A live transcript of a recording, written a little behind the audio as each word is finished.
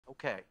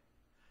Okay.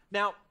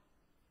 Now,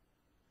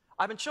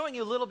 I've been showing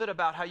you a little bit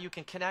about how you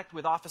can connect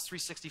with Office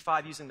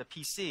 365 using the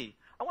PC.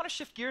 I want to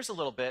shift gears a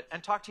little bit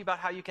and talk to you about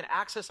how you can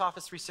access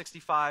Office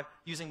 365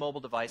 using mobile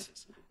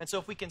devices. And so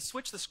if we can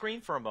switch the screen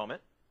for a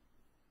moment.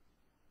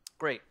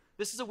 Great.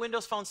 This is a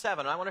Windows Phone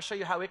 7, and I want to show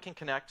you how it can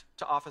connect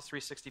to Office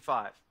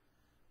 365.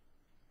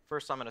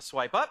 First, I'm going to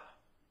swipe up,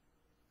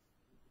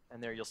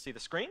 and there you'll see the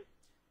screen.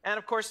 And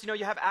of course,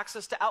 you have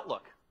access to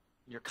Outlook,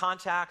 your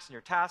contacts and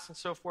your tasks and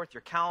so forth,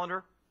 your calendar.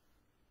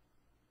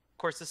 Of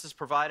course, this is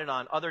provided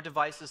on other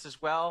devices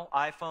as well.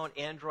 iPhone,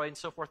 Android, and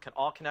so forth can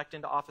all connect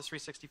into Office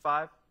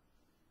 365.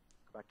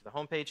 Go back to the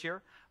home page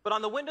here. But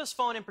on the Windows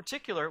Phone in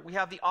particular, we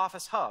have the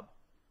Office Hub.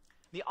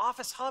 The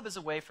Office Hub is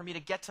a way for me to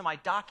get to my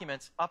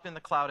documents up in the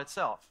cloud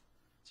itself.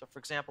 So for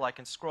example, I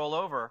can scroll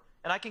over,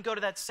 and I can go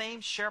to that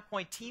same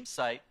SharePoint team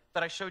site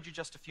that I showed you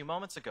just a few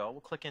moments ago.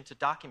 We'll click into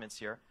Documents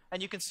here,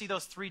 and you can see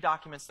those 3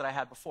 documents that I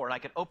had before. And I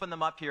can open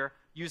them up here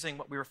using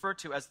what we refer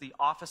to as the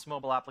Office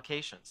mobile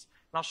applications.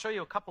 And I'll show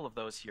you a couple of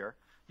those here.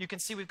 You can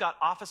see we've got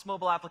Office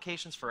mobile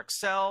applications for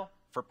Excel,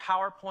 for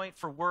PowerPoint,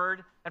 for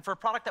Word, and for a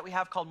product that we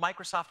have called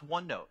Microsoft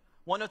OneNote.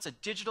 OneNote's a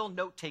digital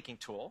note-taking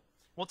tool.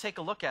 We'll take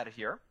a look at it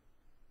here.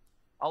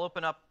 I'll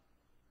open up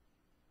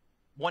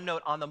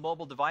OneNote on the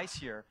mobile device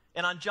here.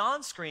 And on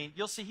John's screen,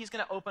 you'll see he's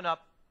going to open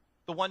up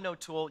the OneNote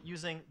tool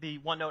using the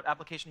OneNote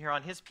application here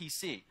on his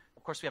PC.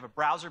 Of course, we have a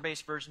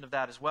browser-based version of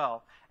that as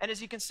well. And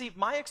as you can see,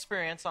 my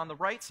experience on the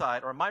right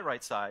side, or my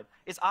right side,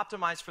 is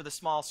optimized for the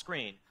small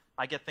screen.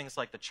 I get things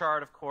like the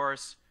chart, of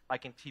course. I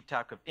can keep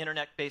track of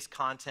internet-based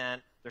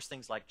content. There's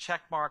things like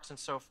check marks and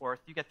so forth.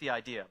 You get the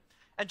idea.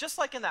 And just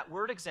like in that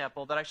Word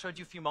example that I showed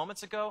you a few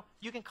moments ago,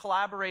 you can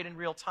collaborate in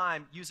real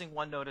time using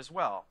OneNote as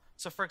well.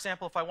 So for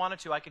example, if I wanted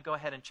to, I could go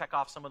ahead and check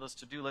off some of those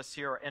to-do lists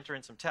here or enter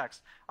in some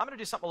text. I'm going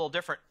to do something a little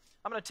different.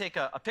 I'm going to take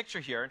a picture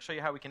here and show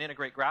you how we can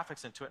integrate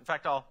graphics into it. In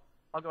fact, I'll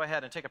go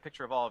ahead and take a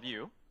picture of all of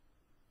you.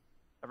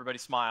 Everybody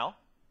smile.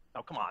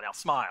 Oh, come on, now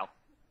smile.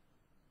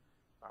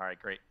 All right,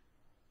 great.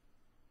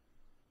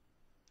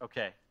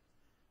 Okay.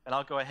 And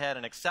I'll go ahead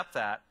and accept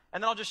that.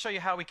 And then I'll just show you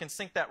how we can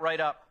sync that right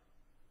up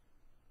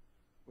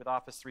with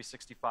Office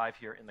 365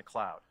 here in the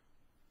cloud.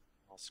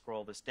 I'll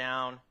scroll this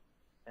down.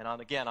 And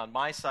again, on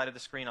my side of the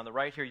screen on the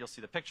right here, you'll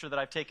see the picture that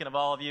I've taken of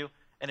all of you.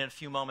 And in a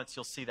few moments,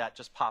 you'll see that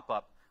just pop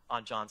up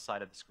on John's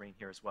side of the screen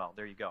here as well.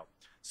 There you go.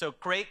 So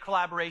great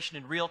collaboration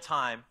in real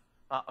time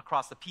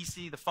across the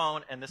PC, the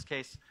phone, and in this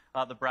case,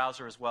 the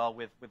browser as well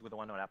with the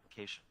OneNote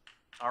application.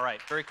 All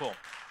right, very cool.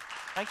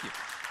 Thank you.